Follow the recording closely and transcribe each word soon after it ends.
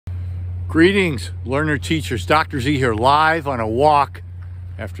Greetings, learner teachers. Dr. Z here, live on a walk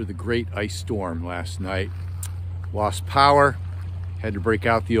after the great ice storm last night. Lost power, had to break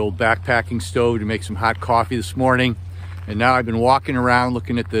out the old backpacking stove to make some hot coffee this morning. And now I've been walking around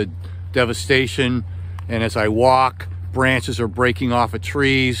looking at the devastation. And as I walk, branches are breaking off of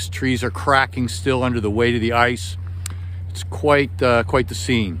trees. Trees are cracking still under the weight of the ice. It's quite the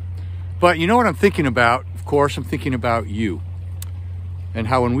scene. But you know what I'm thinking about? Of course, I'm thinking about you. And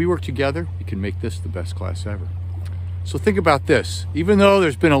how when we work together, we can make this the best class ever. So think about this. Even though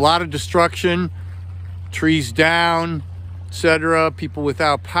there's been a lot of destruction, trees down, etc., people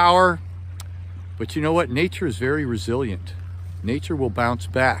without power, but you know what? Nature is very resilient. Nature will bounce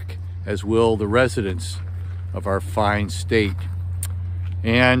back, as will the residents of our fine state.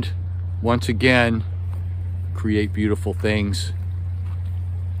 And once again, create beautiful things,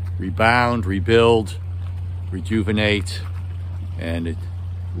 rebound, rebuild, rejuvenate, and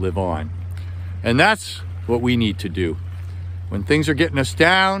live on. And that's what we need to do. When things are getting us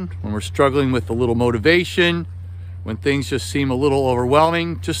down, when we're struggling with a little motivation, when things just seem a little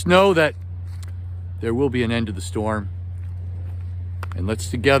overwhelming, just know that there will be an end to the storm. And let's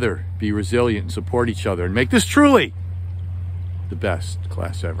together be resilient and support each other and make this truly the best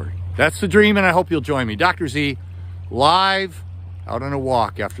class ever. That's the dream, and I hope you'll join me. Dr. Z, live out on a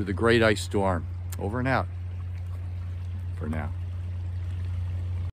walk after the great ice storm. Over and out for now.